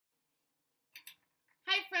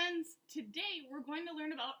friends! Today we're going to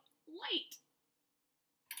learn about light.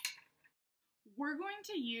 We're going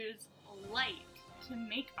to use light to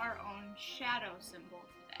make our own shadow symbol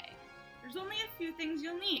today. There's only a few things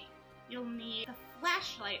you'll need. You'll need a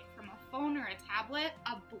flashlight from a phone or a tablet,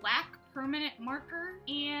 a black permanent marker,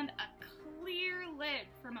 and a clear lid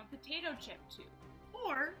from a potato chip tube.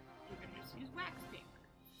 Or you can just use wax paper.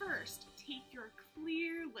 First, take your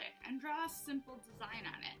clear lid and draw a simple design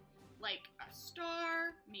on it, like a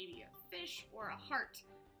star, maybe a fish, or a heart.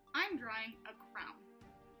 I'm drawing a crown.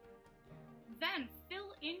 Then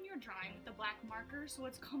fill in your drawing with the black marker so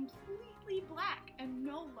it's completely black and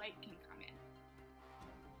no light can come in.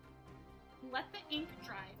 Let the ink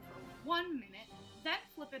dry for 1 minute, then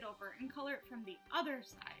flip it over and color it from the other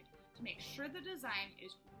side to make sure the design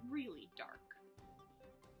is really dark.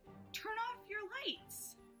 Turn off your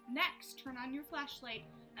lights. Next, turn on your flashlight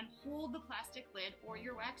and hold the plastic lid or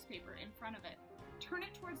your wax paper in front of it. Turn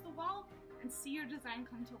it towards the wall and see your design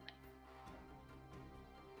come to life.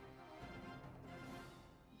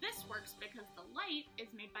 This works because the light is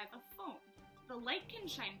made by the phone. The light can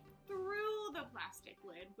shine through the plastic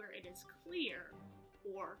lid where it is clear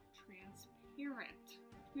or transparent.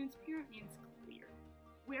 Transparent means clear.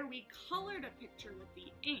 Where we colored a picture with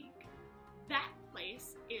the ink, that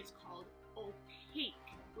place is called opaque,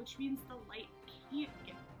 which means the light can't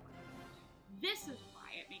get through. This is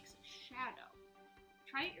why it makes a shadow.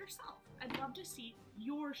 Try it yourself. I'd love to see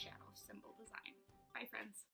your shadow symbol design. Bye, friends.